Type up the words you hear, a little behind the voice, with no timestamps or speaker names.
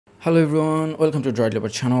Hello everyone, welcome to Droid Lover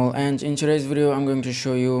channel, and in today's video I'm going to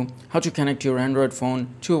show you how to connect your Android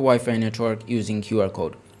phone to a Wi-Fi network using QR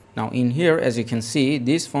code. Now in here, as you can see,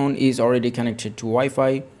 this phone is already connected to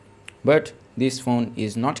Wi-Fi, but this phone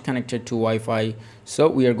is not connected to Wi-Fi, so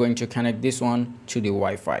we are going to connect this one to the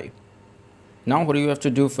Wi-Fi. Now what you have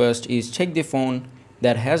to do first is take the phone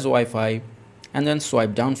that has Wi-Fi and then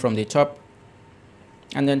swipe down from the top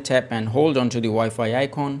and then tap and hold onto the Wi-Fi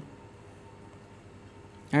icon.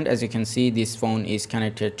 And as you can see, this phone is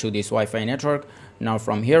connected to this Wi-Fi network. Now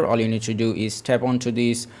from here, all you need to do is tap onto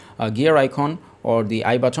this gear icon or the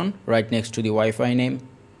I button right next to the Wi-Fi name.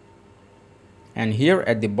 And here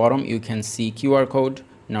at the bottom, you can see QR code.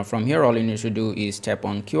 Now from here, all you need to do is tap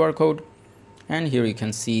on QR code. And here you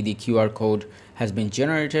can see the QR code has been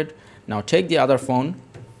generated. Now take the other phone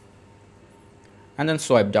and then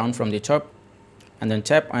swipe down from the top and then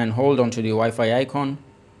tap and hold onto the Wi-Fi icon.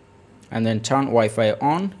 And then turn Wi-Fi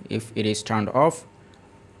on if it is turned off.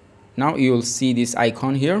 Now you will see this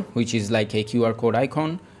icon here, which is like a QR code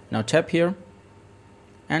icon. Now tap here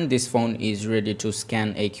and this phone is ready to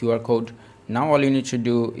scan a QR code. Now all you need to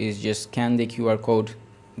do is just scan the QR code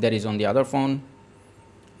that is on the other phone,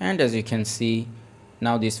 and as you can see,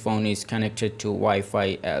 now this phone is connected to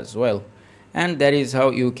Wi-Fi as well. And that is how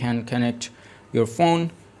you can connect your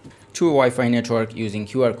phone to a Wi-Fi network using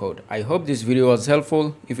QR code. I hope this video was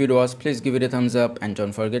helpful. If it was, please give it a thumbs up and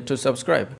don't forget to subscribe.